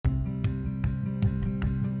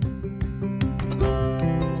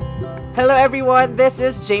Hello everyone, this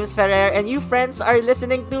is James Ferrer and you friends are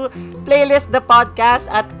listening to Playlist the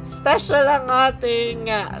Podcast at special ang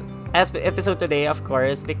ating episode today of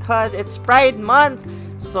course because it's Pride Month.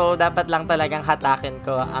 So dapat lang talagang hatakin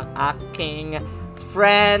ko ang aking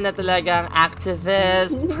friend na talagang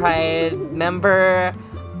activist, Pride member,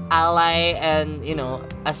 ally, and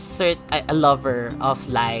a lover of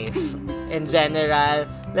life in general.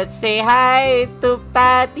 Let's say hi to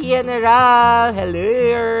Patty and Ral. Hello.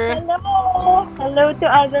 Hello to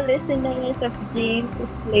all the listeners of James'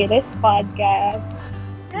 latest podcast.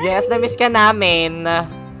 Yes, na-miss ka namin.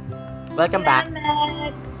 Welcome back.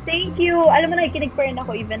 Thank you. Alam mo, nakikinig pa rin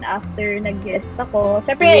ako even after nag-guest ako.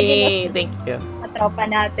 Siyempre, Yay, thank you. Matropa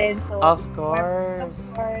natin. So, of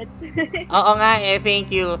course. Oo nga thank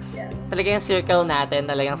you. Yeah. Talagang circle natin,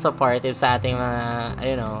 talagang supportive sa ating mga,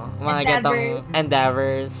 mga gantong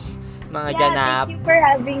endeavors, mga ganap. Thank you for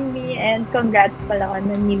having me and congrats pala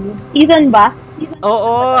on the new season ba?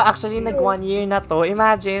 Oo, actually, 1 year na to.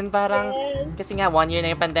 Imagine, parang, kasi nga, 1 year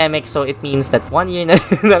na yung pandemic, so it means that 1 year na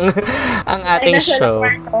ang ating show.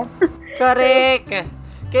 Correct!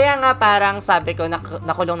 Kaya nga, parang sabi ko,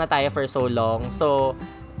 nakulong na tayo for so long. So,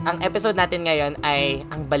 ang episode natin ngayon ay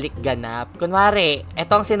ang balik ganap. Kunwari,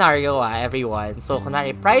 eto ang scenario everyone. So,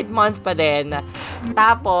 kunwari, Pride Month pa din.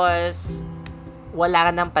 Tapos, wala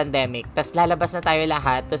ka ng pandemic. Tapos lalabas na tayo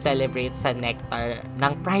lahat to celebrate sa Nectar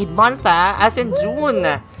ng Pride Month as in June.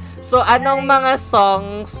 So, anong mga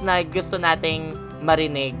songs na gusto nating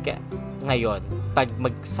marinig ngayon pag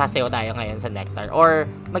magsasayaw tayo ngayon sa Nectar or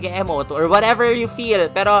mag-emote or whatever you feel.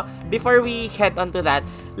 Pero before we head on to that,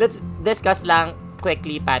 let's discuss lang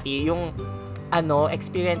quickly, Patty, yung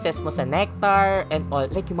experiences mo sa Nectar and all,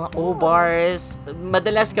 like yung mga O-bars.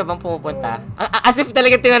 Madalas ka bang pumupunta? As if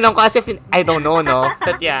talaga tinanong ko, as if I don't know, no?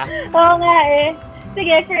 But yeah. Oo nga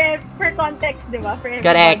Sige, for context, di ba? For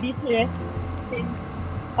everybody here.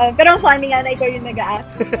 Pero funny nga na ikaw yung nag-a-ask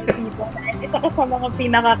people. Isa ka sa mga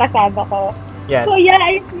pinakakasama ko. Yes. So yeah,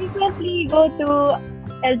 I frequently go to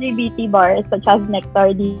LGBT bars such as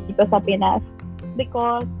Nectar dito sa Pinas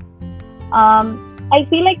because I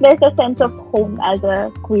feel like there's a sense of home as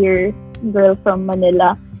a queer girl from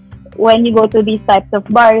Manila when you go to these types of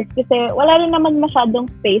bars kasi wala rin naman masyadong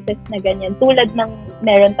spaces na ganyan tulad ng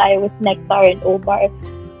meron tayo with Nectar and O-Bar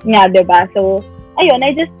nga, diba? So, ayun,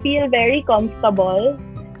 I just feel very comfortable.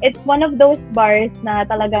 It's one of those bars na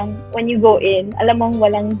talagang when you go in, alam mong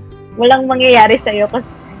walang mangyayari sa'yo kasi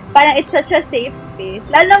parang it's such a safe space.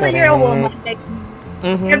 Lalo when you're a woman, like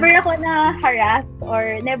never ako na harass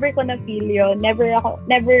or never ko na feel yun. Never ko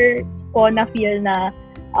na feel na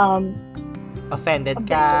offended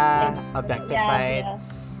ka, objectified.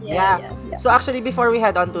 Yeah. So actually, before we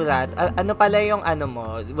head on to that, ano pala yung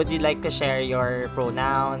mo? Would you like to share your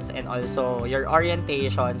pronouns and also your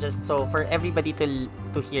orientation just so for everybody to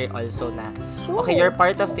hear also na okay, you're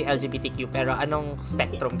part of the LGBTQ pero anong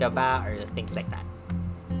spectrum ka ba or things like that?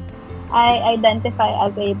 I identify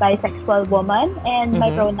as a bisexual woman and my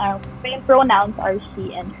pronouns are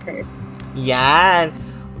she and her. Yan.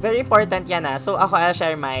 Very important yan So ako, I'll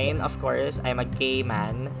share mine. Of course, I'm a gay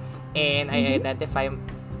man and I identify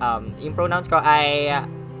yung pronouns ko ay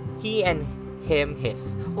he and him,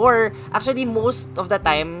 his. Or actually most of the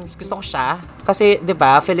time gusto ko siya kasi 'di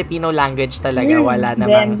ba Filipino language talaga wala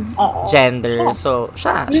namang gender. So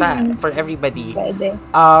siya for everybody.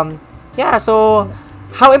 Yeah, so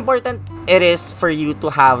how important it is for you to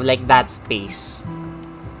have like that space?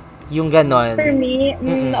 Yung ganon. For me,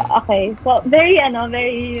 okay. So, very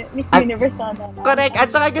Miss Universe na. Correct.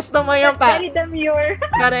 At saka gusto mo yung very demure.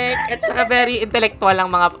 Correct. At saka very intellectual lang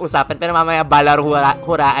mga usapan. Pero mamaya balar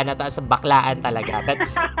huraan na sa baklaan talaga. But,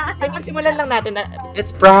 magsimulan lang natin na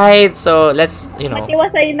it's Pride. So, let's,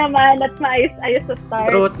 Matiwasay naman at maayos-ayos sa start.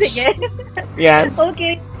 Truth. Sige. Yes.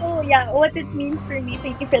 Okay. So, yeah. What it means for me,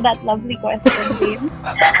 thank you for that lovely question, James.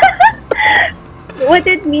 What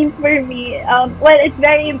it means for me, well, it's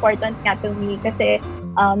very important nga to me kasi,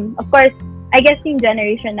 of course, I guess yung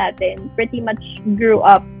generation natin pretty much grew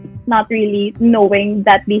up not really knowing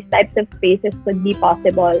that these types of spaces could be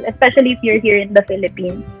possible, especially if you're here in the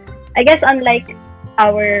Philippines. I guess unlike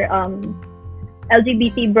our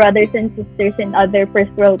LGBT brothers and sisters in other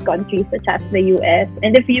first world countries such as the US,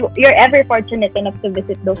 and if you're ever fortunate enough to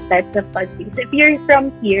visit those types of countries, if you're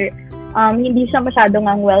from here, hindi siya masyadong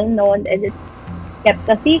well-known and it's kept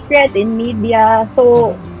a secret in media.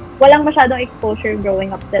 So, walang masyadong exposure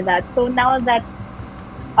growing up to that. So, now that,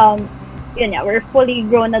 we're fully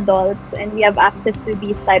grown adults and we have access to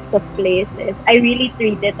these types of places, I really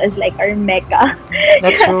treat it as like our mecca.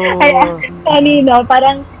 That's true. Funny, no?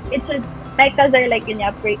 Parang, it's Because they're like,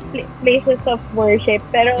 places of worship.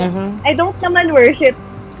 Pero, Mhm. I don't naman worship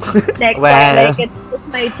Nectar, Well. like it's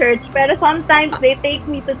my church. Pero sometimes they take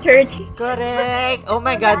me to church. Correct. Oh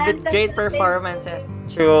my God, with great performances.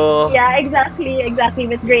 True. Yeah, exactly.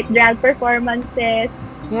 With great drag performances.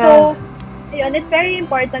 Yeah. So, ayun, it's very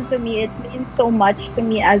important to me. It means so much to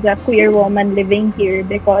me as a queer woman living here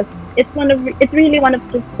because it's really one of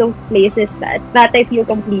just those places that I feel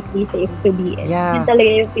completely safe to be in. Yeah. Yun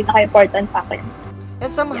talaga yung pinaka-important sa akin. And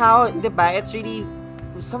somehow, di ba, it's really,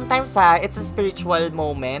 sometimes it's a spiritual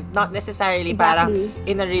moment, not necessarily parang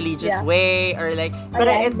in a religious way or like, but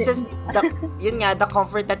it's just, yun nga, the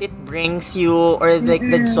comfort that it brings you or like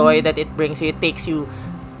the joy that it brings you, it takes you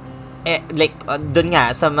like dun nga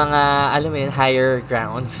sa mga alam mo yun, higher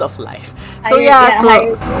grounds of life. So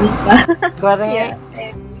correct.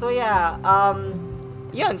 So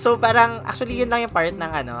yun, so parang actually yun lang yung part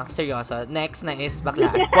ng seryoso. Next na is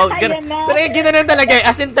baklaan. Wow, ganoon talaga,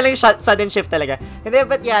 as in talagang sudden shift talaga. And then,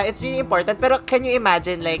 but yeah, it's really important. Pero can you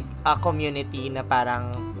imagine like a community na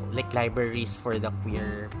parang like libraries for the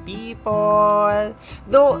queer people?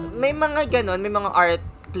 Though may mga ganon, may mga art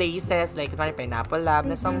places like Pineapple Lab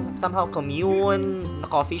na somehow commune, na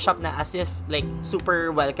coffee shop na as if like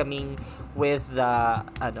super welcoming with the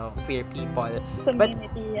queer people. Community, but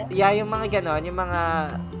yeah, yung mga ganon, yung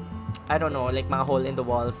mga I don't know, like mga hole in the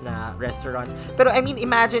walls na restaurants. Pero I mean,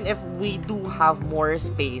 imagine if we do have more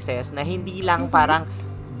spaces na hindi lang parang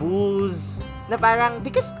booze, na parang,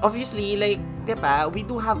 because obviously like, diba, we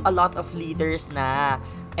do have a lot of leaders na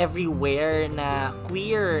everywhere na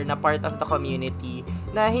queer na part of the community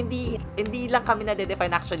na hindi lang kami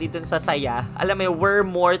na-define actually dun sa saya. Alam mo, we're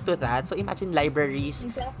more to that. So imagine libraries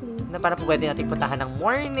na parang pwede natin puntahan ng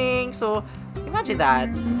morning. So imagine that,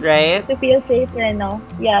 right? To feel safe,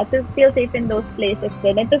 yeah, to feel safe in those places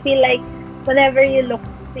din. And to feel like whenever you look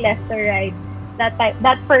left or right,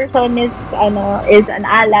 that person is an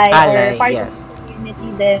ally or part of the community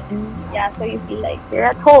then. Yeah, so you feel like you're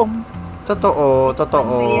at home. Totoo.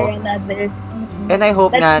 And I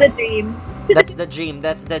hope that's the dream.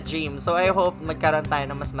 That's the dream. So I hope magkaroon tayo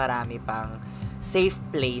ng mas marami pang safe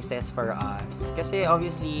places for us. Kasi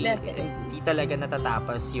obviously, hindi talaga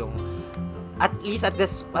natatapos yung, at least at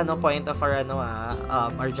this point of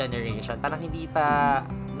our generation, parang hindi pa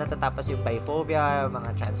natatapos yung biphobia,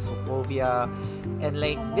 mga transphobia, and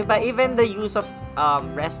like, di ba, even the use of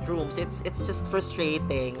restrooms, it's just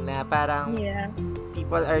frustrating na parang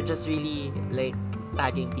people are just really like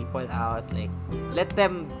tagging people out, like let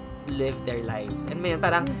them live their lives. And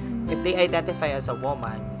parang if they identify as a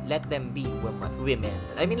woman, let them be women.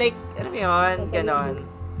 I mean, like, alam mo yun, ganon.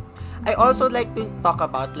 I also like to talk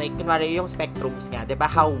about like kunwari yung spectrums nga, 'di ba,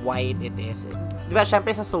 how wide it is. 'Di ba, syempre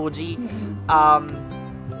sa Soji,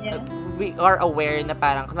 we are aware na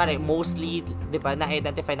parang kunwari mostly, 'di ba,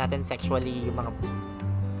 na-identify natin sexually yung mga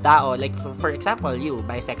tao, like for example, you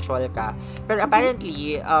bisexual ka. Pero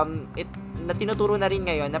apparently na tinuturo na rin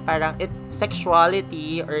ngayon na parang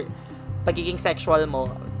sexuality or pagiging sexual mo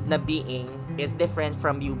na being is different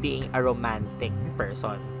from you being a romantic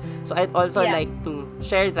person. So I'd also like to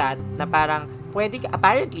share that na parang pwede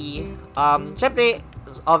apparently syempre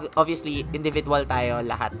obviously individual tayo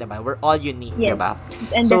lahat, diba? We're all unique, diba?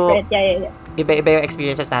 And so different, iba-iba yung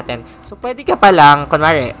experiences natin. So pwede ka palang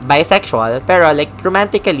kunwari bisexual pero like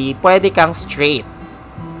romantically pwede kang straight.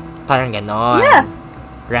 Parang ganon. Yeah.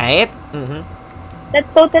 Right? That's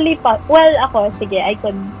totally well, ako, sige, I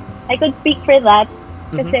could speak for that.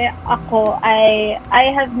 Kasi ako,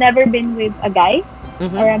 I have never been with a guy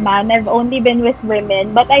or a man. I've only been with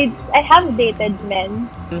women. But I have dated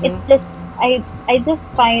men. It's just, I just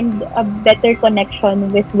find a better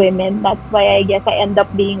connection with women. That's why I guess I end up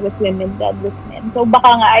being with women than with men. So baka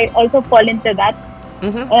nga, I also fall into that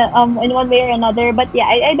in one way or another. But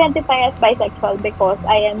yeah, I identify as bisexual because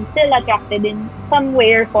I am still attracted in some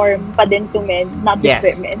way or form pa din to men, not just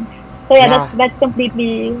women. So yeah, that's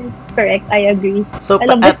completely correct. I agree. So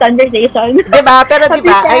I love this conversation. Diba? Pero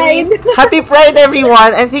diba, I mean, happy Pride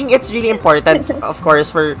everyone. I think it's really important, of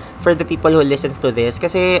course, for the people who listens to this.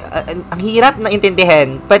 Kasi ang hirap na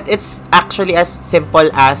intindihin, but it's actually as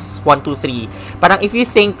simple as 1, 2, 3. Parang if you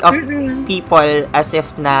think of people as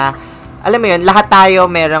if na, alam mo yun, lahat tayo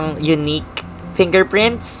merong unique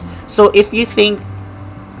fingerprints. So if you think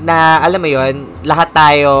na, alam mo yun, lahat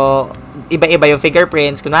tayo iba-iba yung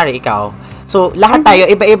fingerprints, kunwari ikaw. So, lahat tayo,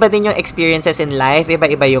 iba-iba din yung experiences in life,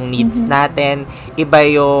 iba-iba yung needs natin, iba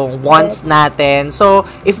yung wants natin. So,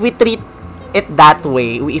 if we treat it that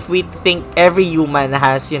way, if we think every human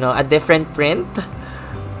has, a different print,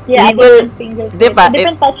 Yeah, we will, different fingerprint. diba,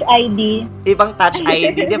 Different touch ID. ibang touch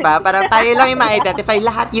ID, diba? Parang tayo lang yung ma-identify,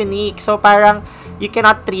 lahat unique. So, parang, you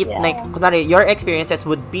cannot treat, like, kunwari, your experiences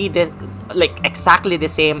would be this, like, exactly the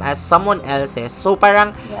same as someone else's. So,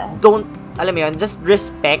 parang, don't, alam mo yun, just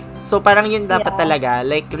respect. So, parang yun dapat talaga.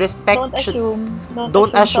 Like, respect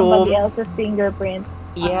Don't assume somebody else's fingerprint.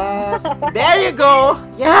 Yes. There you go.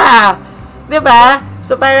 Yeah. 'Di ba?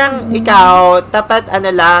 So parang ikaw dapat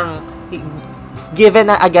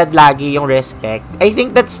given na agad lagi yung respect. I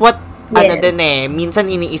think that's what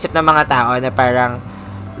minsan iniisip ng mga tao na parang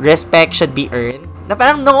respect should be earned. Na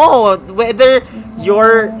parang no, whether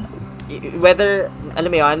alam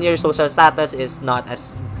mo yun, your social status is not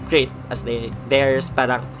as great as theirs,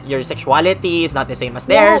 parang your sexuality is not the same as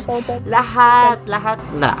theirs. Lahat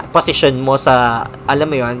na position mo sa,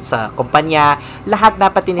 alam mo yun, sa kumpanya, lahat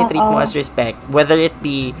dapat tinitreat mo as respect. Whether it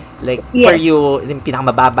be, like, for you, yung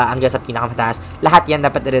pinakamababa hanggang sa pinakamataas, lahat yan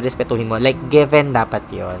dapat i-respetuhin mo. Like, given dapat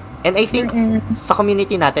yun. And I think, sa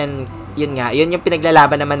community natin, yun yung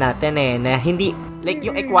pinaglalaban naman natin na hindi, like,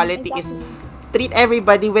 yung equality is, treat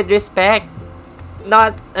everybody with respect.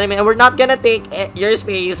 We're not gonna take your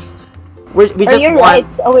space. We just want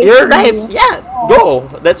your rights. Yeah, go.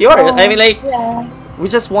 That's yours. We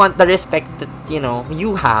just want the respect that,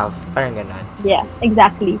 you have. Parang ganun. Yeah,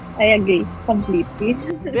 exactly. I agree completely.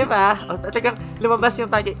 Diba? Talagang lumabas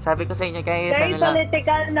yung tagi. Sabi ko sa inyo, guys. Very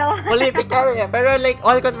political, no? Political, Pero like,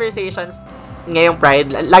 all conversations ngayong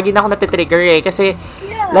Pride, lagi na ako natitrigger kasi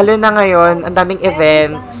lalo na ngayon, ang daming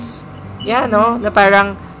events. Yeah, no? Na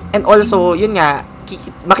parang, and also, yun nga,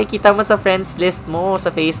 makikita mo sa friends list mo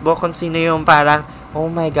sa Facebook kung sino yung parang, oh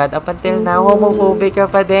my God, up until now, homophobic ka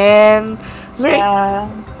pa din. Like,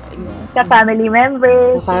 sa family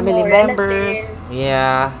members. Relatives.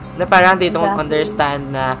 Yeah. Na parang they don't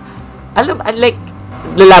understand na, like,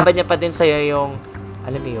 lalaban niya pa din sa'yo yung,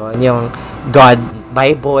 alam mo yun, yung God,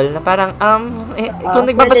 Bible, na parang, kung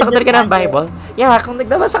nagbabasa ka talaga ng Bible, kung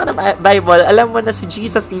nagbabasa ka ng Bible, alam mo na si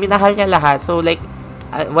Jesus, minahal niya lahat. So, like,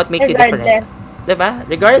 what makes it different? Diba?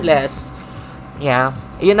 Regardless. Yeah.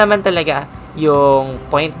 Yun naman talaga yung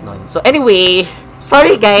point nun. So, anyway,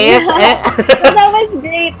 sorry guys. That was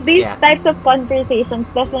great. These types of conversations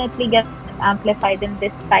definitely get amplified in this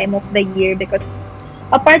time of the year because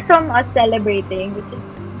apart from us celebrating, which is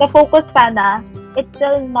the focus sana, it's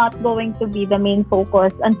still not going to be the main focus,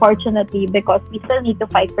 unfortunately, because we still need to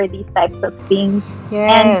fight for these types of things.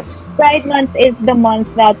 Yes. And Pride Month is the month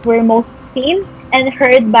that we're most seen and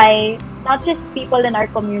heard by not just people in our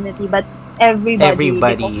community, but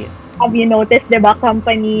everybody. Have you noticed, diba,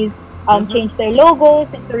 companies change their logos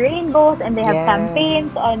into rainbows and they have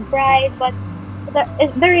campaigns on Pride, but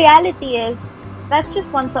the reality is that's just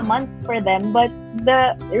once a month for them, but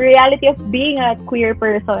the reality of being a queer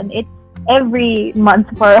person, it's every month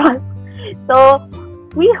for us. So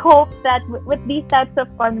we hope that with these types of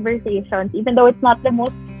conversations, even though it's not the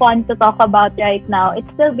most fun to talk about right now, it's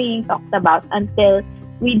still being talked about until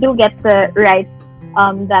we do get the rights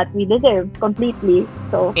that we deserve completely.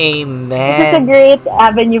 So, amen. This is a great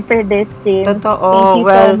avenue for this, James. Totoo. Thank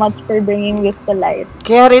you so much for bringing this to light.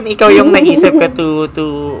 Kaya rin ikaw yung naisip ko to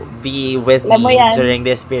be with me during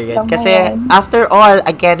this period. Kasi, after all,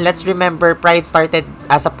 again, let's remember, Pride started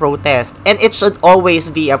as a protest. And it should always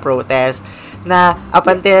be a protest. Na up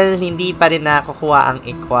until hindi pa rin nakukuha ang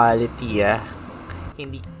equality,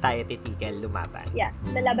 hindi tayo titigil lumaban. Yeah,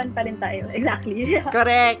 lalaban pa rin tayo. Exactly.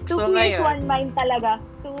 Correct. So ngayon, one mind talaga.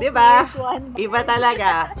 Diba? Iba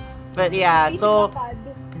talaga. But yeah, so,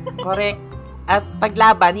 correct. At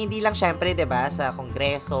paglaban, hindi lang syempre, diba, sa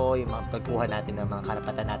kongreso, yung mga pagkuha natin ng mga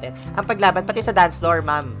karapatan natin. Ang paglaban, pati sa dance floor,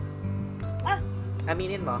 ma'am.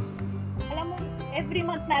 Aminin mo. Alam mo, every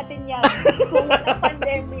month natin yan. Kung na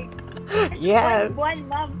pandemic. Yes. Buwan,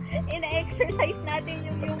 ma'am. Ina-exercise natin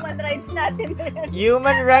yung human rights natin.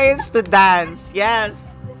 Human rights to dance. Yes.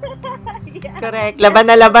 Correct.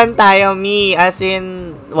 Laban na laban tayo, me. As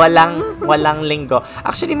in, walang linggo.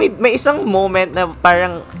 Actually, may isang moment na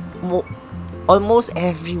parang almost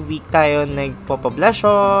every week tayo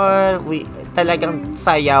nagpopoblasyon. Talagang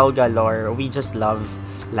sayaw galore. We just love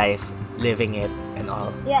life, living it, and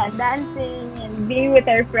all. Yeah, dancing and being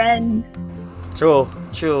with our friends. True.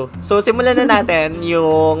 So, simulan na natin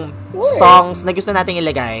yung songs na gusto nating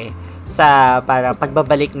ilagay sa para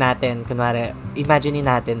pagbabalik natin. Kunwari, imagine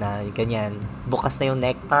natin na ganyan, bukas na yung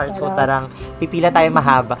nectar. So, tarang, pipila tayo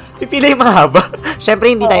mahaba. Pipila yung mahaba. Syempre,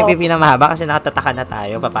 hindi tayo pipila mahaba kasi nakatataka na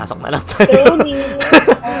tayo. Papasok na lang tayo.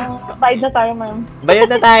 Bayad na tayo, ma'am. Bayad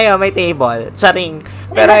na tayo. May table. Charing.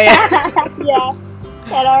 Pero, yeah.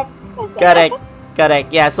 Pero, correct.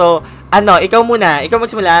 Yeah. So, ikaw muna. Ikaw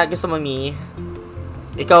magsimula. Gusto mo, Mi?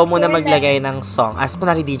 ikaw muna So, maglagay ng song. As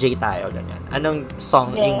kunwari DJ tayo, ganyan. Anong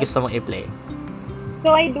song yung Yeah. gusto mong i-play?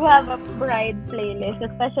 So I do have a bride playlist,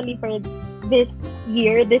 especially for this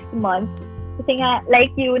year, this month. Kasi nga, like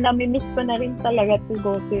you, namimiss ko na rin talaga to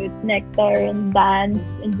go to Nectar and dance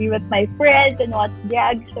and be with my friends and watch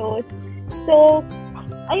drag shows. So,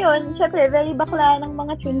 ayun, syempre, very bakla ng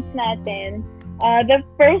mga tunes natin. The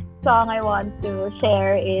first song I want to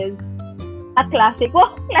share is a classic.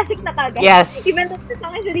 Wow, classic na kagad. Yes. Even though the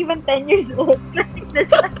song is even 10 years old. Classic na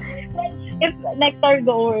siya. If Nectar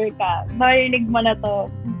goer ka, marinig mo na to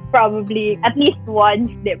probably at least once,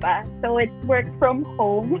 di ba? So it's Work From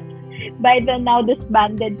Home by the now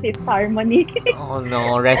disbanded Fifth Harmony. Oh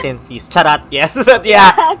no, rest in peace. Charot, yes. But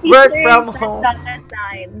yeah, Work From Home.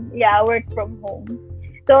 Yeah, Work From Home.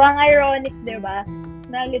 So ang ironic, di ba?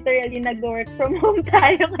 Na literally nag-work from home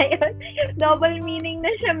tayo ngayon. Double meaning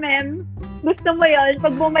na siya, ma'am. Gusto mo yun?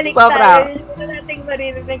 Pag bumalik Sobra. tayo, yun na nating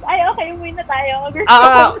maririnig. Ay, okay, umuwi na tayo.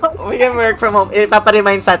 We can work from home.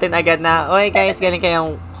 Ipaparemind sa atin agad na, oy guys, galing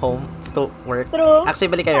kayong home to work. True.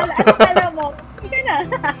 Actually, balik kayo. Ano mo? Hindi na.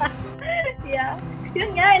 Yeah.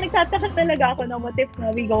 Yun nga, nagtataka talaga ako ng motif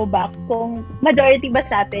na we go back. Kung majority ba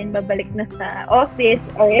sa atin, babalik na sa office,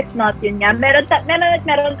 or if not, yun nga. Meron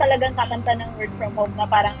talagang kakanta ng work from home na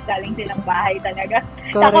parang galing silang bahay talaga.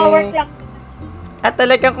 Naka-work lang. At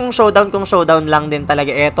talagang kung showdown lang din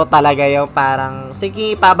talaga. Ito talaga yung parang,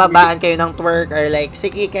 sige, pababaan kayo ng twerk or like,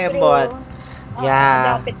 sige, Kembot.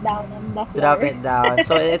 Yeah. Drop it down on the floor. Drop it down.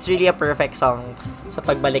 So, it's really a perfect song sa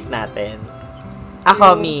pagbalik natin.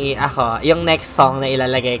 Ako, yung next song na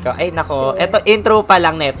ilalagay ko, ay nako, eto, intro pa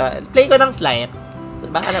lang neto. Play ko ng slide.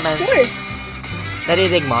 Baka naman. Sure.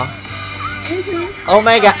 Narinig mo? Oh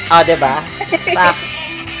my God. Diba?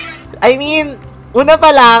 I mean, una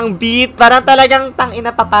pa lang, beat, parang talagang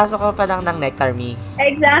tangina papasok ko pa lang ng Nectar Me.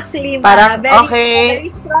 Exactly. Parang, very, okay.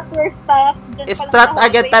 Very strut your stuff. Strut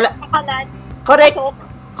agad talaga. Correct.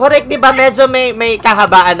 Correct, di ba? Medyo may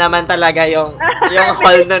kahabaan naman talaga yung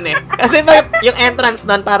hall nun eh. Kasi yung entrance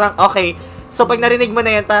nun, parang okay. So, pag narinig mo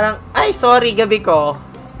na yan, parang, ay, sorry, gabi ko.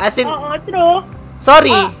 As in, Oo, true.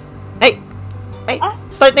 sorry. Ay,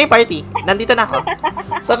 start na yung party. Nandito na ako.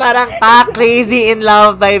 So, parang, Crazy in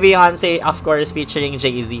Love by Beyonce, of course, featuring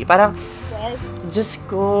Jay-Z. Parang, Yes. Diyos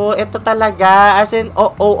ko, ito talaga. As in,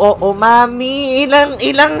 mami,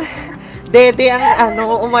 ilang dede ang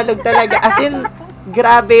umalog talaga. As in,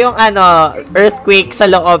 grabe yung earthquake sa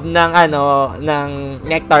loob ng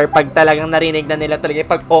Nectar pag talagang narinig na nila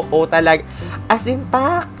talaga pag talaga. As in,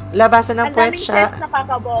 labasan ng puwet siya.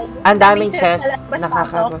 Ang daming chest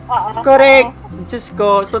nakakabog. Correct. Diyos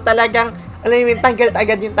ko. So talagang, alam mo, tanggal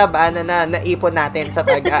agad yung taba na naipon natin sa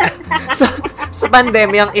sa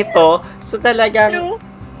pandemyang ito. So talagang,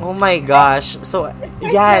 oh my gosh. So,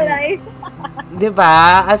 yan.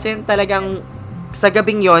 Diba? As in, talagang, sa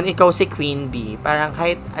gabing yon ikaw si Queen B. Parang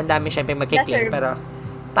kahit ang dami syempre magkiklaim, pero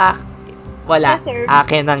wala.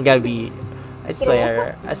 Akin ang gabi. I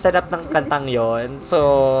swear. Ang sarap ng kantang yon.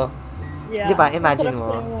 So, di ba? Imagine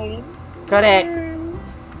mo. Correct.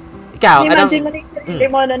 Ikaw, imagine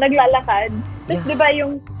mo na naglalakad. Tapos, di ba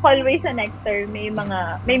yung hallway sa Nectar,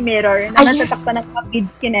 may mirror na natatakpan ng mga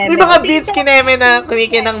beads kineme. May mga beads kineme na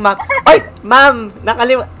kumikinang ma'am. Oy, ma'am!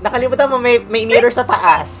 Nakalimutan mo, may mirror sa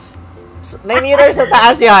taas. May mirror sa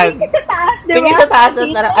taas yan. Tingin sa taas na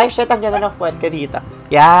sarap. Ay, shit, ang ganda ng puwet ka dito.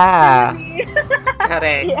 Yeah.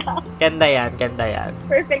 Correct. Yeah. Ganda yan.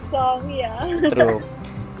 Perfect song, yeah. True.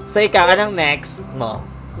 So, ikaw, anong next mo?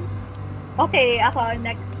 Okay, ako,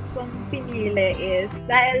 next kong pinili is,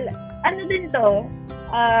 dahil, din to,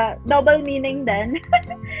 double meaning din.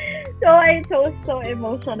 So, I chose So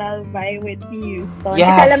Emotional by Whitney Houston.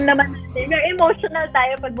 Yes. Kasi alam naman natin, emotional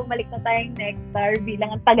tayo pag bumalik na tayong Nectar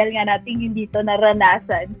bilang ang tagal nga natin hindi to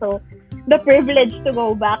naranasan. So, the privilege to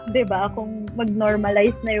go back, di ba? Kung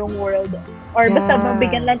mag-normalize na yung world. Or basta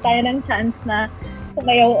mabigyan lang tayo ng chance na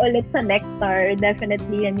sumayaw ulit sa Nectar.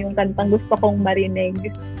 Definitely, yan yung kantang gusto kong marinig.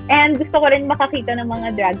 And gusto ko rin makakita ng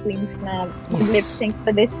mga drag queens na lip-sync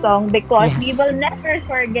to this song because we will never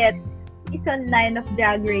forget Season 9 of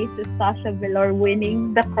Drag Race with Sasha Velour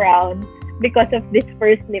winning the crown because of this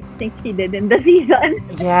first lip sync she did in the season.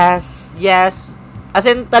 Yes. As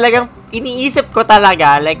in, talagang iniisip ko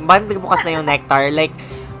talaga, like, bukas na yung Nectar, like,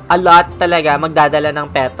 a lot talaga magdadala ng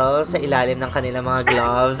petals sa ilalim ng kanilang mga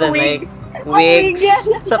gloves and like, wigs.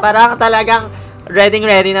 So, parang talagang ready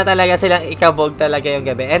na talaga silang ikabog talaga yung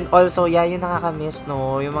gabi. And also, yung nakakamiss,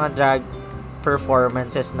 no? Yung mga drag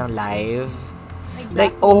performances ng live.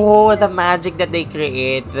 Like, the magic that they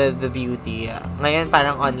create, the beauty. Ngayon,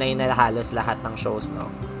 parang online na halos lahat ng shows, no?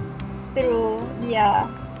 True, yeah.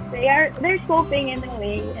 they're coping in a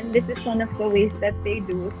way, and this is one of the ways that they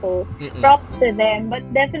do. So props to them. But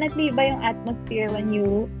definitely iba yung atmosphere when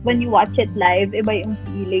you watch it live. Iba yung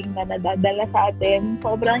feeling na nadadala sa atin.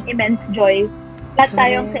 Sobrang immense joy. Lahat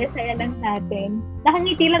tayong saya-saya lang natin.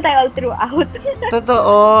 Nakangiti lang tayo all throughout.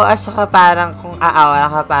 Totoo. At saka parang kung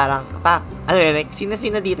aawa ka, parang ano yun, like, sino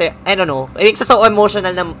dito, I don't know. Like, so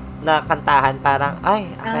emotional na kantahan, parang ay,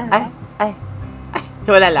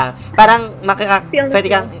 wala lang. Parang pwede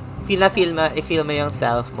kang i-feel mo yung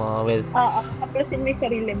self mo with... Oo, kaplasin mo yung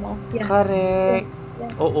sarili mo. Yeah. Correct.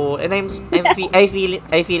 Yeah. Oo. And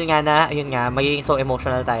I feel nga na, yun nga, magiging so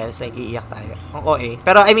emotional tayo, so iiyak tayo. Oo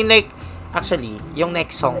Pero I mean like, actually, yung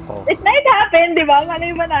next song ko... It might happen, di ba?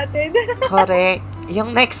 Malay ba natin? Correct.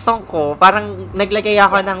 Yung next song ko, parang naglagay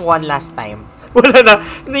ako ng One Last Time. Wala na.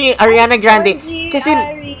 Ni Ariana Grande. Kasi...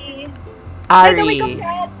 Ari.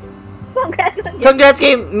 Congrats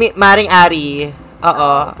kay Maring Ari.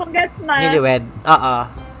 Oo. Congrats, man. Newlywed. Oo.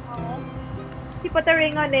 Si put a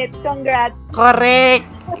ring on it. Congrats. Correct.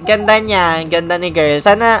 Ganda niya. Ganda ni girl.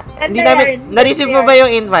 Sana, hindi namin, na-receive mo ba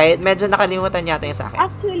yung invite? Medyo nakalimutan yata yung sa akin.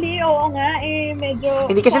 Actually, oo nga. Medyo...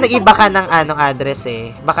 Hindi kasi nag-iba ka ng address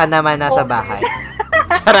eh. Baka naman nasa bahay.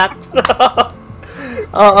 Charot.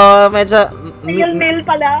 Oo, medyo... Mail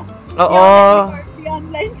pala. Oo. The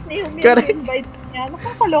online snail mail invite niya.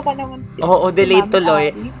 Nakakaloka naman. Oo, delayed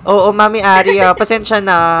tuloy. Oo, Mami Ari, pasensya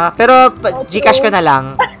na. Pero, Gcash ko na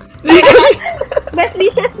lang. Gcash! Best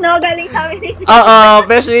wishes, no? Galing sa amin. Oo,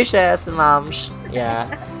 best wishes, ma'am. Yeah.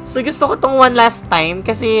 So, gusto ko tong One Last Time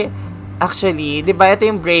kasi, actually, di ba, ito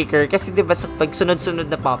yung breaker. Kasi, di ba, sa pag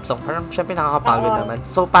sunod-sunod na pop song, parang, syempre, nakakapagod naman.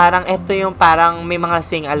 So, parang, ito yung parang may mga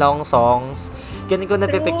sing-along songs. Ganun ko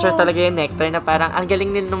napipicture talaga yung Nectar na parang, ang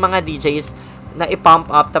galing din ng mga DJs na i-pump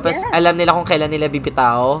up, tapos alam nila kung kailan nila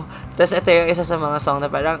bibitaw. Tapos ito yung isa sa mga song na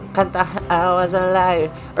parang, kanta, I was a liar.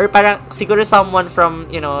 Or parang, siguro someone from,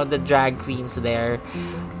 you know, the drag queens there.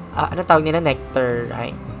 Ano tawag nila? Nectar,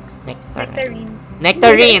 right?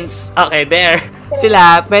 Nectarines. Okay, there.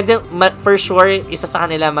 Sila, pwede, for sure, isa sa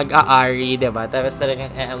kanila mag-aari, diba? Tapos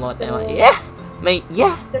talagang emote. Yeah! May,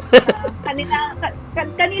 yeah! Kanila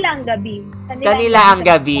ang gabi. Kanila ang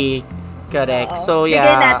gabi. Correct. So,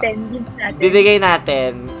 yeah. Bibigay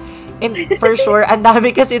natin. And for sure, ang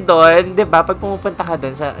dami kasi doon, 'di ba? Pag pumupunta ka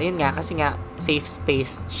doon sa, yun nga, kasi nga safe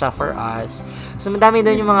space siya for us. So, madami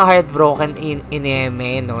doon yung mga heartbroken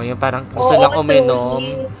ineme, no? Yung parang gusto lang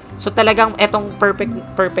uminom. So, talagang etong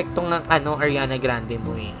perfectong ng Ariana Grande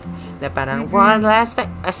mo eh. Na parang, one last time,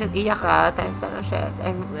 as in, iyak ka, tapos ano siya,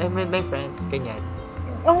 I'm with my friends, ganyan.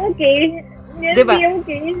 Okay. Yes, diba?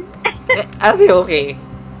 Okay. I'll be okay.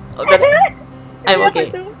 I'm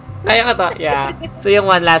okay. Kaya ka to. Yeah. So, yung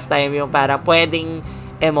One Last Time, yung parang pwedeng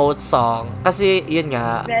emote song. Kasi, yun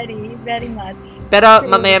nga. Very, very much. Pero,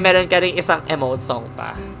 mamaya meron ka rin isang emote song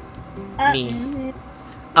pa. Me.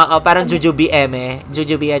 Oo, parang Jujubee Eme.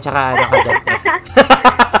 Jujubee at saka ano ka dyan.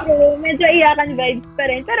 True. Medyo iyakan vibes pa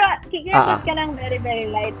rin. Pero, kikipot ka lang very, very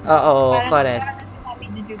light. Oo, correct.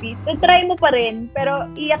 So, try mo pa rin. Pero,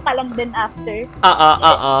 iyak ka lang din after.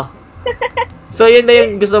 Oo. So, yun na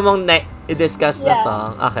yung gusto mong i-discuss na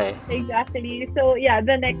song. Okay. Exactly. So, yeah,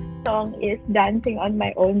 the next song is Dancing on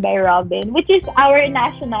My Own by Robin, which is our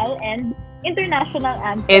national and international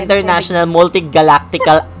anthem. International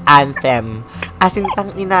multi-galactical anthem. As in,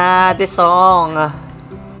 tangina, the song.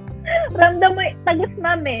 Ramdam mo, tagos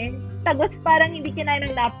mami. Tagos parang hindi kinain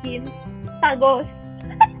ng napkin. Tagos.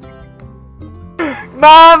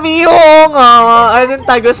 Mami, oo nga. As in,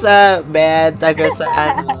 tagos sa bed, tagos sa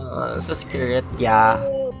sa skirt, yeah.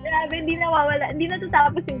 Grabe, hindi nawawala. Hindi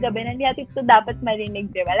natatapos yung gabi. Hindi natin ito dapat marinig,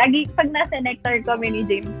 diba? Lagi, pag nasa Nectar kami ni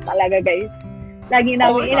James talaga, guys. Lagi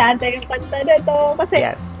namin inaantay yung kanta na to. Kasi,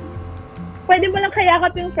 pwede mo lang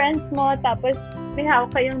kayakap yung friends mo, tapos may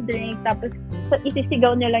hawak kayong drink, tapos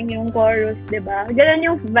isisigaw nyo lang yung chorus, diba? Ganun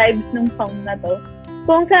yung vibes ng song na to.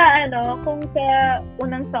 Kung sa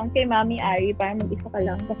unang song kay Mami Ari, parang mag-isa ka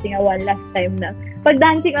lang kasi nga one last time na. Pag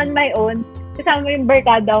Dancing on My Own, kasama mo yung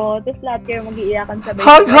barkada mo, tapos lahat kayo mag-iiyakan sabay.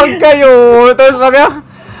 Hug kayo! Tapos parang,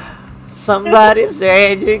 somebody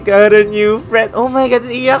said you got a new friend. Oh my God,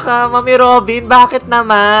 iyak ka. Mami Robin, bakit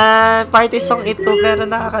naman? Party song ito, pero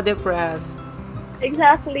nakaka-depress.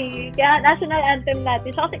 Exactly. Kaya national anthem natin.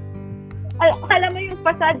 So, kasi, akala mo yung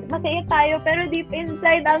pasad, masaya tayo, pero deep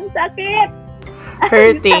inside, ang sakit.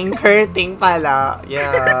 Hurting pala.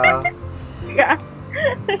 Yeah.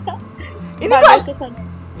 Hindi ba?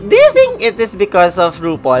 Do you think it is because of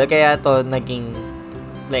RuPaul kaya to naging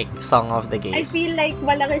like song of the gays? I feel like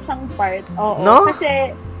malaki siyang part. Oo. No?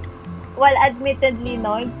 Kasi well, admittedly,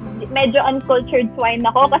 no, medyo uncultured swine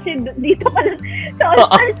ako kasi dito So,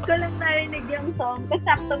 start ko lang narinig yung song. Kasi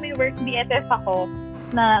sakto may work BFF ako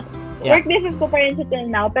na work BFF ko pa rin siya till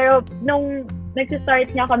now. Pero nung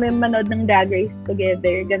nag-start niya kami manood ng Drag Race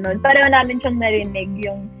together, ganun. Pareho namin siyang narinig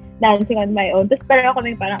yung Dancing on My Own. Tapos pareho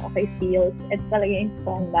kami parang, okay, feels. Ito talaga yung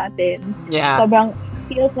song natin. Yeah. Sobrang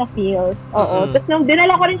feels na feels. Oo. Tapos nung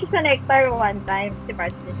dinala ko rin siya sa Nectar one time, si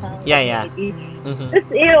Parts din siya. Tapos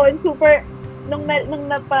yun, super, nung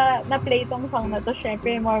na-play tong song na to,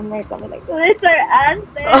 syempre, more kami like, it's our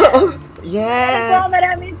anthem! Yes! So,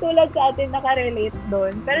 maraming tulad sa atin nakarelate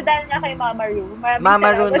doon. Pero dahil nga kay Mama Ru,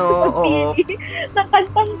 Mama Ru, no? Oo.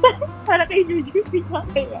 Nakantang para kay Jujubee nga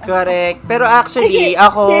kaya. Correct. Pero actually,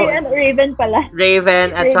 ako... Raven pala.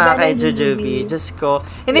 Raven at saka kay Jujubee. Diyos ko.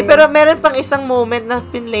 Hindi, pero meron pang isang moment na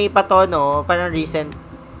pinlay pa to, no? Parang recent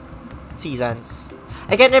seasons.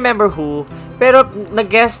 I can't remember who. Pero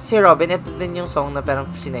nag-guest si Robin. Ito din yung song na parang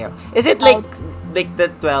sinayaw. Is it like the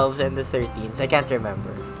 12s and the 13s? I can't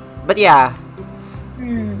remember. But yeah.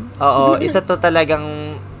 Oo, isa to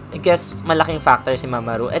talagang, I guess, malaking factor si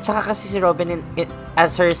Mama Ru. At saka kasi si Robin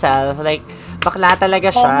as herself, like, bakla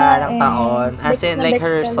talaga siya ng taon. As in, like,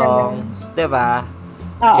 her songs. Diba?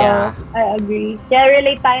 Oo, yeah. I agree. Kaya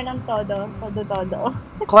relate tayo ng todo.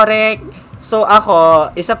 Correct. So,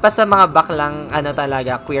 ako, isa pa sa mga baklang,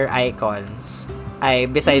 talaga, queer icons, ay,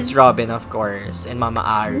 besides Robin, of course, and Mama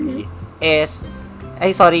Ari, is,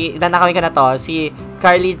 nanakawin ka na to, si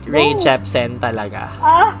Carly Rae Jepsen talaga.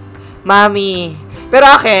 Mami. Pero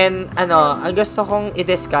akin, ang gusto kong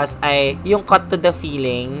i-discuss ay yung Cut to the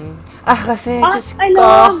Feeling. Kasi, just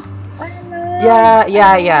ko.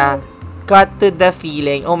 Yeah. Cut to the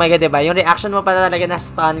Feeling. Oh my God, diba? Yung reaction mo pa talaga,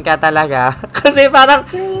 na-stun ka talaga. Kasi parang,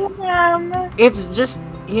 it's just,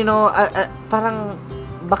 parang,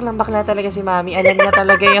 baklang-bakla talaga si Mami. Alam niya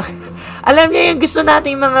talaga alam niya yung gusto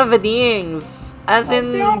nating mga vadings. As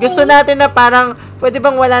in, gusto natin na parang, pwede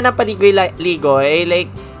bang wala na paligoy-ligoy? Like,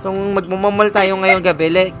 kung magmumamol tayo ngayong gabi,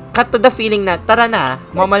 like, cut to the feeling na, tara na,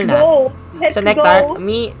 mamol na. Sa Nectar,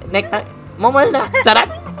 Nectar, mamol na. Charot!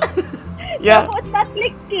 Yeah. No, it's not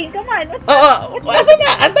clicking. Come on. Asa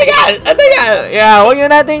na? Antagal! Yeah, wag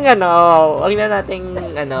na nating,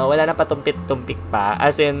 wala na patumpik-tumpik pa.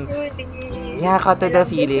 As in, yeah, cut to the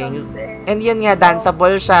feeling. And yun nga,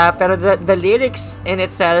 danceable siya, pero the lyrics in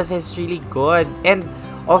itself is really good. And,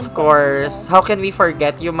 of course, how can we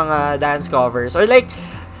forget yung mga dance covers? Or like,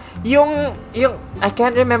 yung I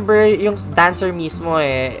can't remember yung dancer mismo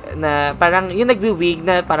na parang yung nagwi-wig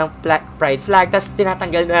na parang pride flag, tapos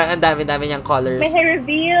tinatanggal na ang dami-dami niyang colors. May hair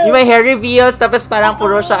reveals. Yung may hair reveals, tapos parang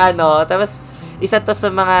puro siya tapos isa to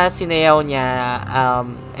sa mga sinayaw niya,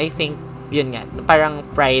 I think, yun nga, parang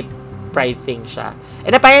pride thing siya.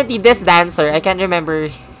 And apparently, this dancer, I can't remember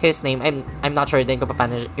his name, I'm not sure din kung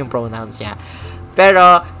paano yung pronouns niya.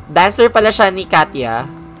 Pero, dancer pala siya ni Katya.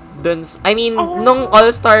 Nung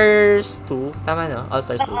All-Stars 2, tama no?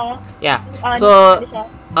 All-Stars 2. Yeah. So,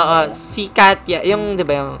 si Katya, yung, di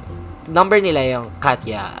ba, yung number nila yung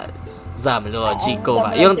Katya Zamlo,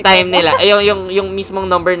 Jikova. Yung time nila, yung mismong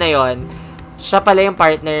number na yon, siya pala yung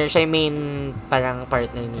partner, siya yung main parang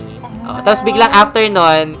partner ni. Tapos biglang after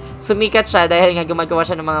nun, sumikat siya dahil nga gumagawa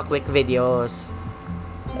siya ng mga quick videos.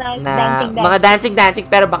 Na mga dancing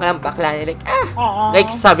pero bakla niya, like like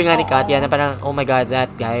sabi nga ni Katya na parang, oh my God,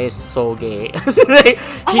 that guy is so gay. Like,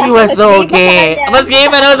 he was so gay. Mas gay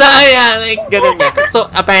pa daw sa kanya, like ganun nga. So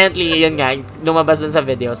apparently yun nga lumabas dun sa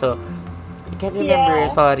video. So I can't remember,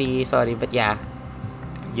 sorry, but yeah,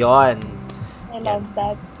 yon. I love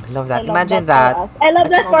that. Imagine that. I love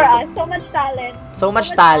that for us. So much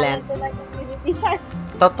talent.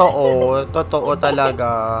 Totoo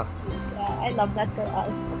talaga. I love that for us.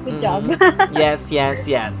 Good job. Yes. Yeah,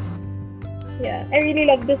 I really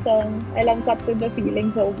love the song. I love Cut to the Feeling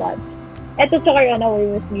so much. Eto tsaka Run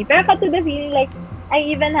Away With Me. Pero Cut to the Feeling, like, I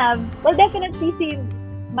even have, definitely si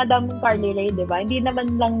Madam Carly Rae, diba? Hindi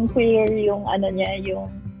naman lang queer yung, yung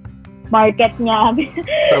market niya.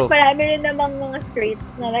 True. Marami rin namang mga straights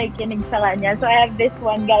na nakikinig sa kanya. So, I have this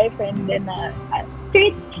one guy friend din na,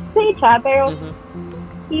 straight siya, pero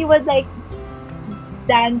he would, like,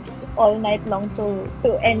 dance all night long to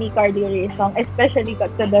any Carly Rae song, especially Cut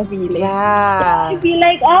to the Feeling. Yeah. I feel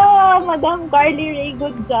like, Madam Carly Rae,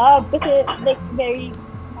 good job. Kasi, like, very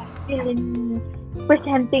masculine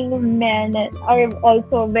presenting men are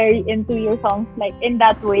also very into your songs, like, in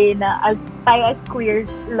that way na as tayo as queers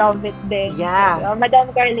love it din. Yeah.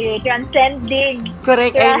 Madam Carly Rae, transcending.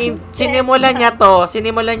 Correct. I mean, sinimulan niya to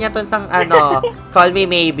ng Call Me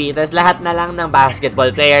Maybe. Tapos lahat na lang ng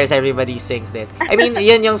basketball players, everybody sings this. I mean,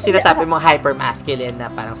 yun yung sinasabi mong hyper-masculine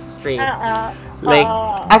na parang straight. Like,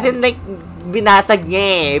 as in like, binasag niya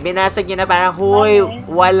eh. Binasag niya na parang, huy,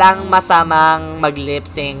 walang masamang mag-lip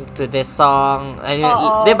sync to this song. I mean,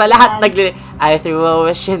 diba, lahat I threw a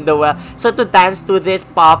wish in the well. So, to dance to this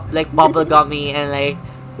pop, like, bubblegummy, and like,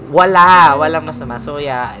 walang masama. So,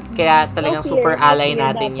 yeah, kaya talagang super ally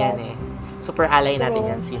natin yan eh. Super ally natin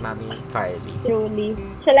yan si Mami Carly. Truly.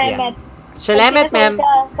 Salamat. Salamat, ma'am.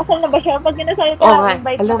 Kasal na ba siya? Pag ginasalita,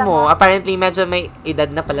 alam mo, apparently, medyo may edad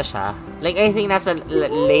na pala siya. Like, I think nasa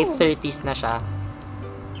late 30s na siya.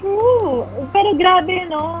 True. Pero grabe,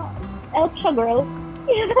 no? Elf siya, girl.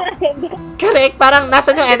 Correct. Parang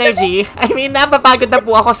nasan yung energy? I mean, napapagod na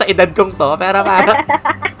po ako sa edad kong to. Pero parang,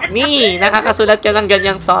 nakakasulat ka ng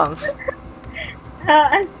ganyang songs.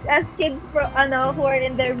 As kids who are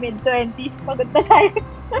in their mid-20s, pagod na tayo.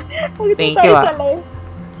 Thank you,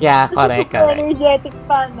 Yeah, correct. Energetic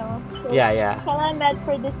pa, no? So, yeah. Salamat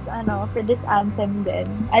for this anthem din.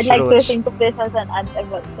 I'd like to think of this as an anthem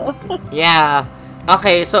also. Yeah.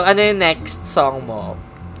 Okay, so ano yung next song mo?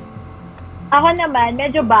 Ako naman,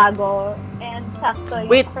 medyo bago. And sakto yung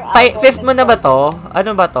Wait, fifth mo na ba to?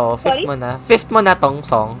 Ano ba to? Fifth mo na? Fifth mo na tong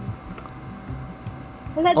song?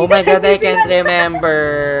 Oh my God, I can't remember.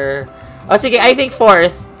 Oh, sige, I think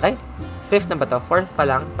fourth. Ay, fifth na ba to? Fourth pa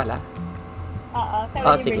lang pala.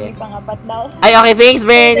 Sige. Pangapat daw. Ay, okay, thanks,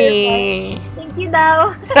 Bernie! Thank you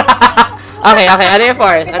daw. Okay, ano yung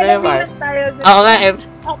fourth? Oo nga,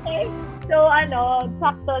 Okay. So,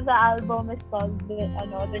 sakto sa album is called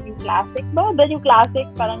The New Classic ba? The New Classic,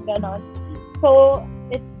 parang ganon. So,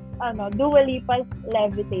 it's, Dua Lipa's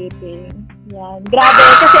Levitating. Yan. Grabe.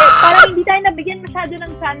 Kasi parang hindi tayo nabigyan masyado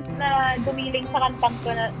ng chance na gumiling sa kantang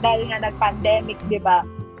ko dahil nga nag-pandemic, di ba?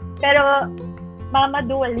 Pero, Mama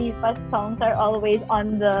Dua Lipa's songs are always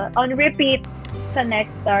on repeat sa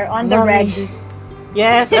Nectar, on the ready.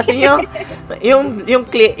 Yes, as in yung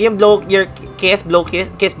blow, your kiss, blow,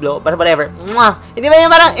 whatever. Mwah! Hindi ba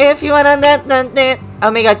yung parang, if you wanna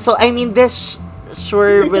oh my God, so I mean, this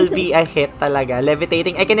sure will be a hit talaga.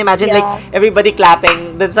 Levitating. I can imagine like everybody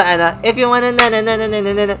clapping dun sa if you wanna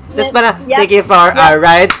just para take it for a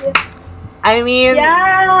ride. I mean,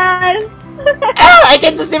 yes! I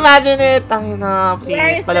can just imagine it. Tangina,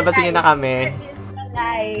 please, palabasin niyo na kami.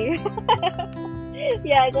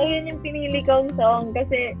 Yeah, so yun yung pinili kong song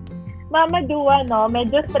kasi Mama Dua,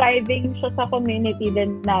 medyo thriving siya sa community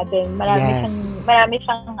din natin. Marami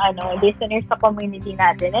siyang listeners sa community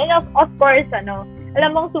natin. And of course, alam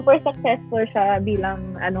mong super successful siya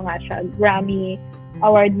bilang Grammy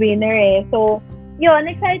Award winner eh. So, yun,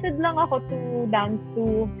 excited lang ako to dance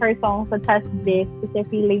to her songs such as this kasi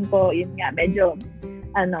feeling ko, yun nga, medyo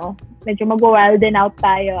mag-wilding out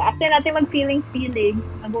tayo. After natin mag-feeling,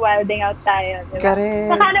 mag-wilding out tayo. Diba?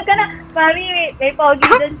 Correct. Nakahanap ka na, Mami, may pogi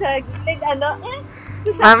dun sa gilid,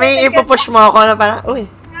 Mami, ipupush mo ako na parang, uy,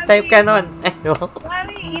 type ka nun.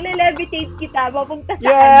 Mami, ile-levitate kita, papunta sa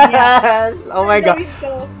Yes! Oh my God.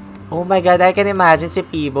 Oh my God, I can imagine si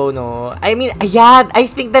Peebo, no? I mean, ayan, I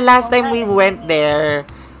think the last time we went there,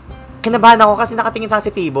 kinabahan ako kasi nakatingin sa si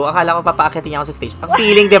Peebo. Akala ko papaakitin niya ako sa stage. Ang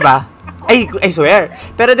feeling, di ba? I swear.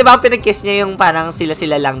 Pero di ba ang pinag-kiss niya yung parang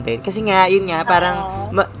sila-sila lang din? Kasi nga, yun nga,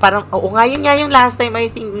 oo nga, yun nga yung last time I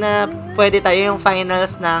think na pwede tayo yung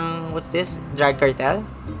finals ng, what's this? Drag Cartel?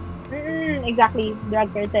 Exactly, Drag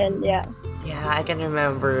Cartel, yeah. Yeah, I can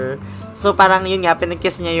remember. So, parang yun nga,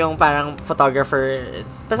 pinag-kiss niya yung parang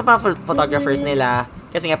photographers. Basta parang photographers nila.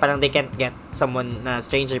 Kasi nga, parang they can't get someone na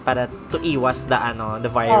stranger para to iwas the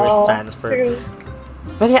virus transfer. True.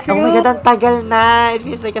 But yeah, oh my God, ang tagal na. It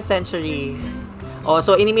feels like a century. Oh,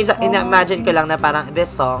 so, imagine ko lang na parang this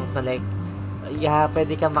song, like, yeah,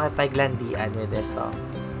 pwede ka makipaglandian with this song.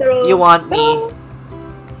 True. You want me?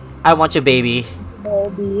 I want you, baby.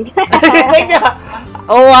 Baby.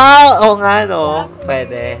 Oh, wow! Oo nga, no?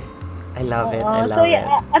 Pwede. I love it. I love it.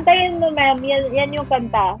 So, antayin mo, ma'am. Yan yung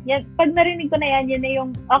kanta. Yan, pag narinig ko na yan na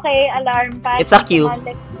yung, okay, alarm pa. It's a cue.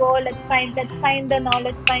 Let's go. Let's find the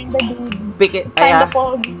dude. Pick it. Find the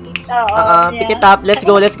pogi. Pick it up.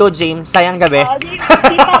 Let's go, James. Sayang gabi.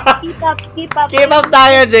 Keep up. Keep up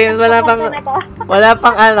tayo, James. Wala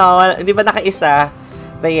pang hindi pa nakaisa.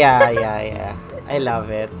 But yeah. I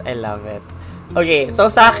love it. Okay, so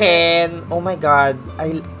sa akin, oh my God,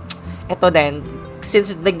 eto din,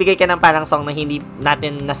 since nagbigay ka ng parang song na hindi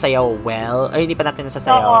natin nasayaw or hindi pa natin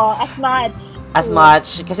nasasayaw. Oo, as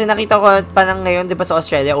much. Kasi nakita ko parang ngayon, di ba sa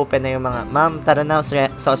Australia, open na yung mga, ma'am, tara na sa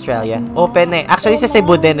Australia. Open na eh. Actually, sa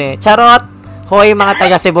Cebu din eh. Charot! Hoy, mga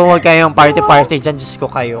taga Cebu, huwag kayong party dyan. Diyos ko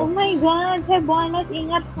kayo. Oh my God, Cebuanos,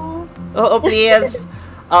 ingat po. Oo, please.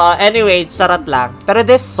 Anyway, charot lang. Pero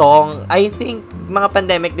this song, I think, mga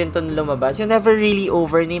pandemic din to lumabas, yung Never Really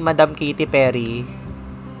Over ni Madam Katy Perry.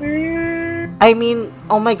 I mean,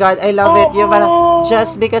 oh my God, I love it. Yung parang,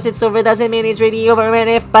 just because it's over doesn't mean it's really over.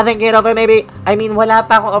 And if parang get over, maybe, I mean, wala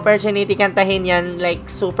pa akong opportunity kantahin yan, like,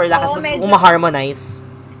 super lakas, tas umaharmonize.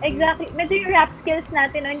 Exactly. Medyo yung rap skills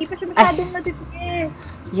natin, hindi pa siya masyadong natitiis.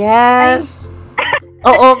 Yes!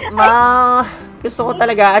 Oo, gusto ko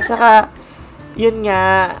talaga. At saka, ayun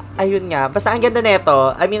nga. Basta ang ganda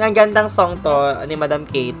nito. I mean, ang gandang song to ni Madam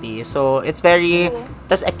Katy. So, it's very,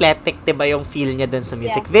 tas eclectic, diba, yung feel niya dun sa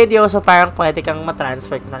music video. So, parang pwede kang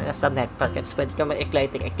matransfer na sa network. Pwede kang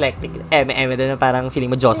ma-eclectic. Eme dun, parang feeling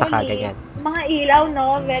mo Diyosa ka, ganyan. Mga ilaw,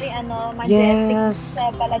 no? Very, majestic sa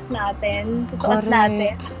balat natin. Sa suot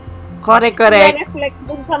natin. Correct. reflect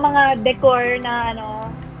dun sa mga decor na,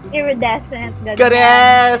 iridescent.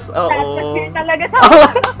 Correct! Oo. Talaga sa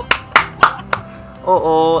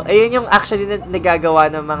Oo. Ayun yung actually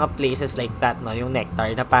nagagawa ng mga places like that, no? Yung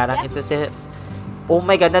Nectar, na parang it's as if, oh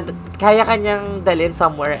my God, kaya kanyang dalhin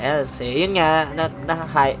somewhere else, eh. Yun nga,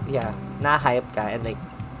 na-hype ka, and like,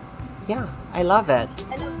 yeah, I love it.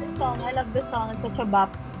 I love the song. It's such a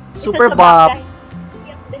bop. Super bop.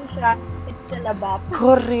 Iyak din siya. It's still a bop.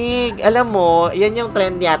 Correct. Alam mo, yan yung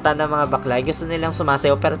trend yata ng mga bakla. Gusto nilang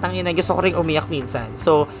sumasayaw, pero tangina, gusto ko rin umiyak minsan.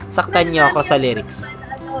 So, saktan niyo ako sa lyrics.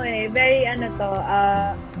 Very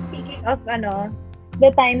speaking of the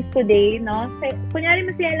times today, no? Kunyari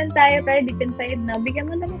masaya lang tayo pero deep inside, no? Bigyan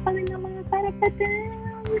mo naman kami ng mga karapatan.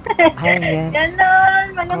 Yes. Ganon,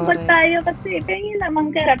 malambot tayo kasi pengi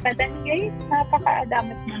namang karapatan. Guys,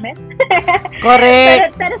 napaka-adamot namin.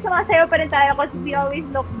 Correct. pero sumasayaw pa rin tayo kasi we always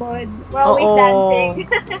look good. We're always dancing.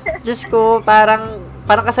 Diyos ko, parang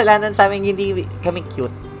kasalanan sa amin hindi kami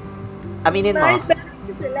cute. Aminin mo.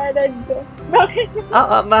 Kasalanan ko. Bakit?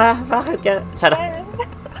 Oo, bakit ka? Sarap.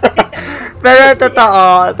 Pero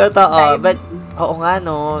totoo. But, oo nga,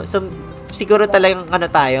 no. So, siguro talagang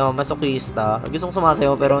tayo, masokista. Gustong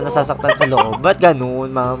sumasayaw pero nasasaktan sa loob. Ba't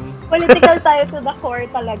ganun, ma'am? Political tayo to the core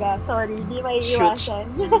talaga. Sorry, di may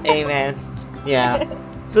iwasan. Amen. Yeah.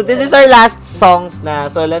 So, this is our last songs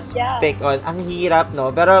na. So, let's pick on. Ang hirap,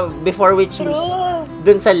 no? Pero, before we choose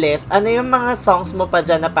dun sa list, ano yung mga songs mo pa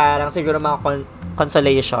dyan na parang siguro mga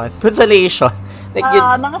consolation? Like,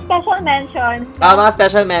 mga special mentions. Mga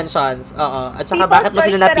special mentions. Oo. At saka, People's bakit mo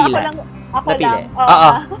sila napila? Ako napili. lang. Oo.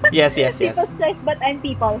 Yes. People's choice, but I'm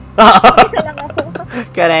people. Oo. Isa lang ako.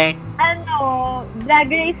 Correct. Drag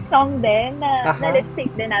Race song din, na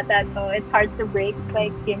lip-sync din natin to. It's Hard to Break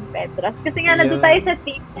by Kim Petras. Kasi nga, nandun tayo sa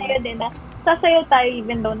team tayo din na sasayaw tayo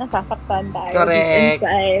even though nasasaktan tayo. Correct.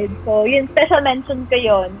 Inside. So, yun, special mention ko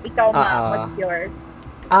yun. Ikaw, what's yours?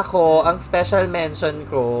 Ako, ang special mention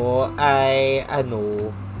ko ay, ano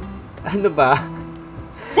ba?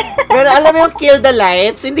 Pero alam mo yung Kill the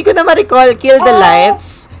Lights? Hindi ko na ma-recall. Kill the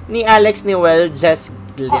Lights ni Alex Newell, Jess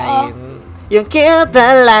Glynn. Yung Kill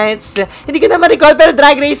the Lights. Hindi ko na ma-recall, pero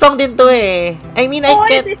Drag Race song din to eh. I mean, I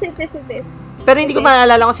can't... Pero hindi ko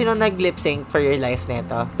maalala kung sino nag-lip sync for your life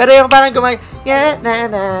neto. Pero yung parang I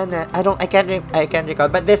can't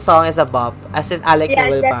recall. But this song is a bop. As in Alex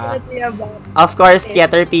Newell pa. Of course,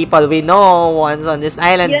 theater people, we know Once on This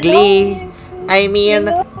Island, Glee. I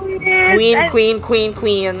mean, Queen.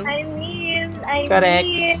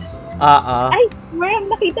 Correct. Ay, Ma'am,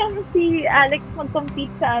 nakita mo si Alex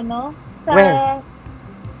mag-compete sa Where?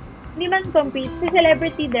 Hindi man compete, sa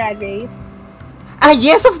Celebrity Drag Race.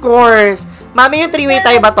 Yes, of course! Mami, yung three-way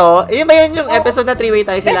tayo ba to? Yun ba yun yung episode na three-way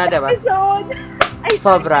tayo sila, diba? Ay,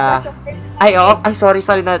 sobra. Ay,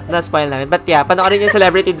 sorry, na-spoil namin. But yeah, panoorin yung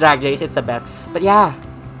Celebrity Drag Race, it's the best. But yeah.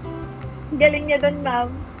 Galing niya dun,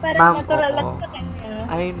 ma'am. Parang natural lang sa kanya.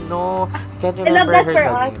 I know. Can't remember her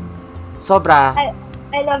name. Sobra.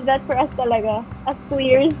 I love that for us talaga. As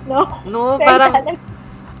queers, no? No, parang...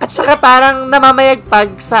 At saka parang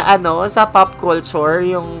namamayagpag sa sa pop culture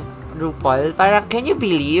yung RuPaul. Parang, can you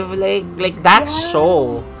believe? Like that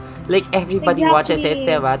show. Like, everybody watches it,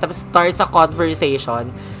 diba? Tapos starts a conversation.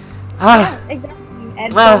 Exactly. And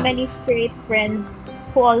so many straight friends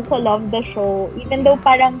who also love the show. Even though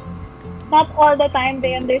parang not all the time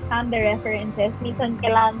they understand the references. Minsan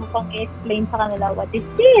kailangan mo pang i-explain sa kanila, what is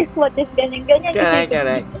this? What is ganyan? Correct.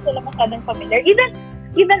 Hindi sila masyadong familiar.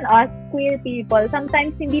 Even us, queer people,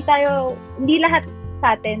 sometimes hindi lahat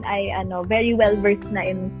sa atin ay very well versed na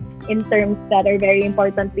in terms that are very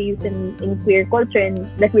important to use in queer culture and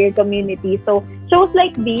the queer community. So, shows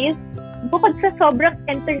like these, bukod sa sobrang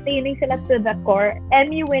entertaining sila to the core,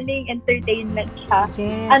 Emmy-winning entertainment siya.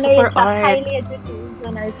 Yes, super art. Highly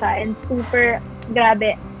educational siya, and super,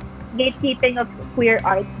 grabe, gatekeeping of queer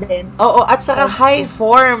art din. Oo, at saka high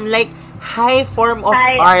form. Like, high form of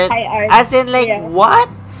art. High art. As in, like, what?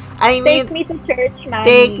 I mean, take me to church, man.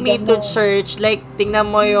 Take me to church. Like,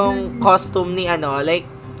 tingnan mo yung costume ni like,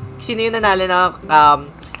 sino yung nanalo na,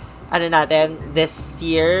 natin, this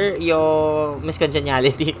year, yung Miss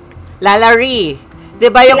Congeniality? Lalari.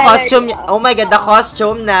 Diba yung costume niya? Oh my God, the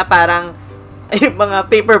costume na parang, yung mga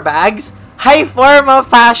paper bags. High form of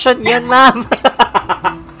fashion yun, ma'am.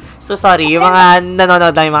 So, sorry, yung mga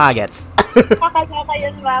nanonood na yung mga gets. Kakasaka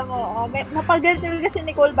yun, ma'am. Napaganto kasi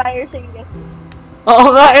Nicole Byers yung gets.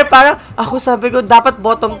 Oo nga, parang, ako sabi ko, dapat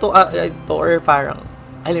bottom to or parang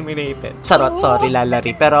eliminated. Charot, sorry,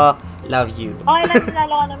 Lalari. Pero, love you. Okay lang,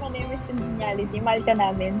 sinala ko naman yung Miss Congeniality. Mahal ka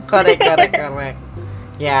namin. Correct.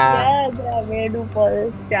 Yeah, grabe.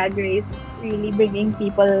 RuPaul's Drag Race really bringing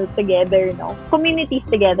people together, no? Communities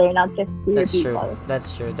together, not just queer people.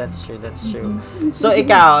 That's true. So,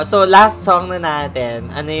 ikaw, last song na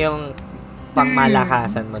natin, ano yung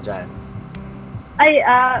pangmalakasan mo dyan? Ay,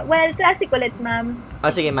 well, classic ulit, ma'am.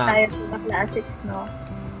 Oh, sige, ma'am. Tayo sa classics, no?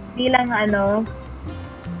 Bilang,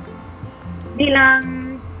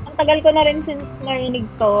 ang tagal ko na rin since narinig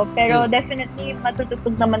to, pero definitely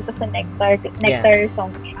matututog naman to sa Nectar song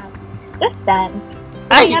siya. Just Dance.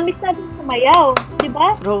 Ay! Miss natin sumayaw, di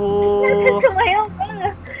ba? True. Sumayaw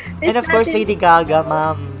pa. And of course, Lady Gaga,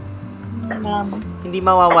 ma'am. Hindi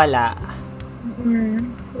mawawala.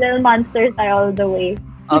 Little Monsters are all the way.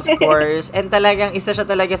 Of course. And talagang, isa siya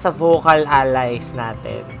talaga sa vocal allies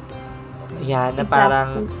natin. Yan, na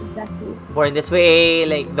parang Born This Way,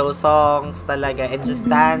 like those songs talaga. And just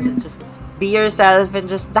dance, and just be yourself and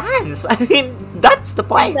just dance. I mean, that's the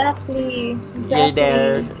point. Exactly. You're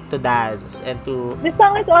there to dance and to... This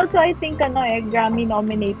song is also, I think, Grammy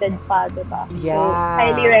nominated pa, diba? Yeah. So,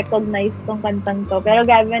 highly recognized tong kantang to. Pero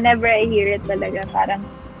whenever I hear it talaga, parang,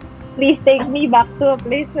 please take me back to a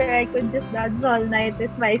place where I could just dance all night with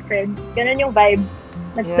my friends. Ganun yung vibe.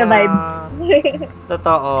 That's the vibe.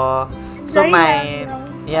 Totoo. So, mine...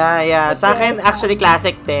 Yeah. Sa akin, actually,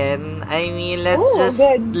 classic din. I mean, let's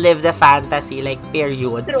live the fantasy, like,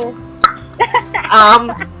 period. True.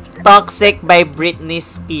 Toxic by Britney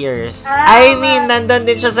Spears. I mean, nandun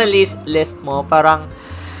din siya sa list mo. Parang,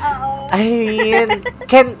 I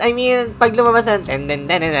mean, pag lumabas na,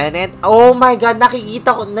 oh my God,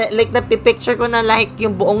 nakikita ko, like, napipicture ko na, like,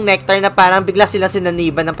 yung buong Nectar na parang bigla sila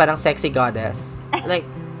sinaniban ng parang sexy goddess. Like,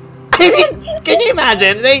 I mean, can you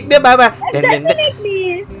imagine? Like, diba?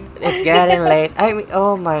 Definitely. It's getting late. I mean,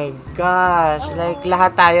 oh my gosh. Like,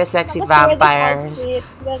 lahat tayo sexy vampires.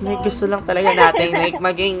 Like, gusto lang talaga natin, like,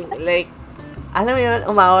 maging, like, alam mo yun,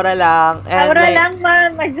 umaura lang. And, aura like, lang,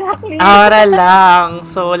 ma'am. Exactly. Aura lang.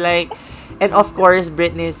 So, like, and of course,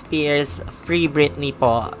 Britney Spears, free Britney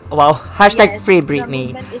po. Wow, hashtag free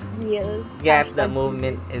Britney. The movement is real. Yes, the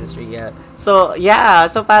movement is real. So, yeah.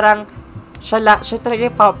 So, parang, siya talaga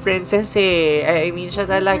yung pop princess eh. I mean, siya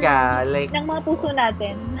talaga. Like, ng mga puso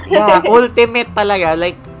natin. Yeah, ultimate talaga.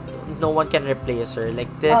 Like, no one can replace her. Like,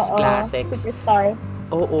 this classics. Superstar.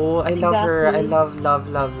 Oo, I love her. I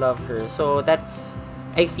love her. So, that's,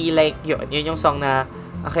 I feel like, yun yung song na,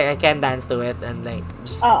 okay, I can dance to it and like,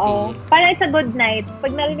 just be... Parang it's a good night.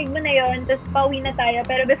 Pag narinig mo na yun, tapos pauwi na tayo,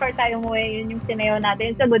 pero before tayo umuwi, yun yung sinayaw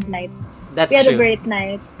natin. It's a good night. That's We had true. a great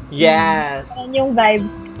night. Yes. Yan yung vibe.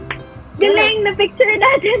 Galing, na-picture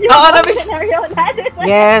natin yung scenario natin.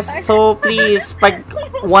 Yes, so please,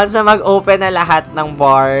 once na mag-open na lahat ng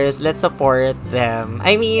bars, let's support them.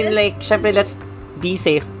 I mean, like, syempre, let's be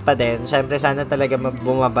safe pa din. Syempre, sana talaga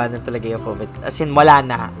bumaba na talaga yung COVID. As in, wala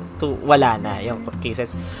na yung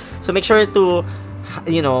cases. So, make sure to,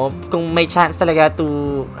 kung may chance talaga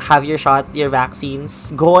to have your shot, your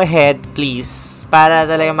vaccines, go ahead, please. Para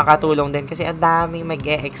talaga makatulong din. Kasi ang daming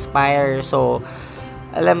mag-e-expire. So,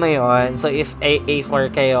 alam mo yon. So, if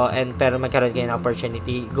A4 kayo pero magkaroon kayo ng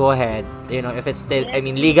opportunity, go ahead. If it's still, I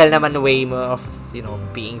mean, legal naman way mo of,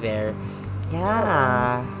 being there.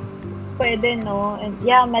 Yeah. Pwede, no? And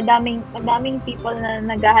yeah, madaming people na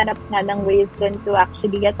naghahanap nga ng ways to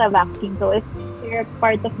actually get a vaccine. So, if you're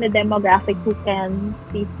part of the demographic who can,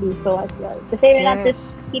 please do so as well. Kasi you're not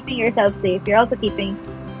just keeping yourself safe, you're also keeping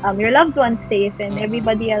your loved ones safe and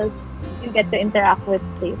everybody else you get to interact with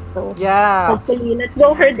safe. So, yeah. Hopefully, let's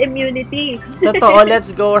go herd immunity. Totoo,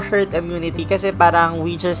 let's go herd immunity. Kasi parang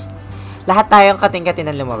lahat tayong kating-kating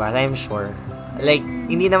na lumabas, I'm sure. Like,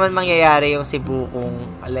 hindi naman mangyayari yung Cebu kung,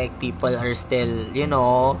 like, people are still,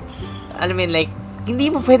 alam mo like, hindi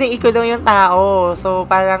mo pwedeng ikulong yung tao. So,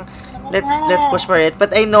 parang, let's push for it.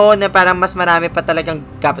 But I know na parang mas marami pa talagang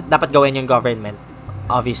dapat gawin yung government.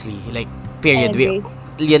 Obviously. Like, period.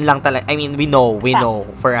 Yun lang talaga. I mean, we know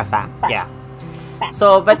for a fact. Yeah.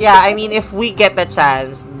 So, but yeah, I mean, if we get the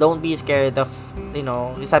chance, don't be scared of,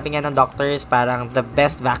 sabi nga ng doctors, parang the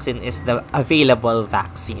best vaccine is the available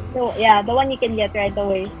vaccine. So, yeah, the one you can get right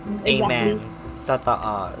away. Amen. Exactly.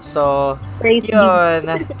 Totoo. So, Praise yun.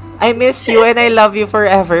 I miss you and I love you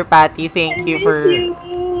forever, Patty. Thank you for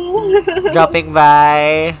dropping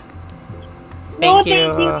by. Thank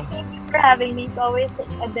you for having me. It's always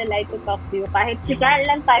a delight to talk to you. Kahit sigahan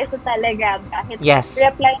lang tayo sa Telegram, kahit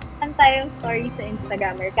reply lang tayong story sa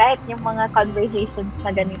Instagram, or kahit yung mga conversations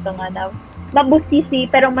na ganito nga na mabusisi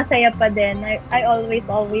pero masaya pa din. I always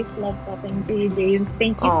love talking to you, James.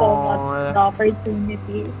 Thank you so much for the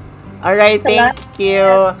opportunity. Alright, thank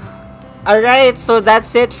you. Alright, so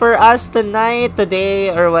that's it for us tonight, today,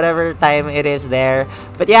 or whatever time it is there.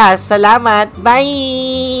 But yeah, salamat.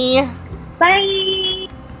 Bye! Bye!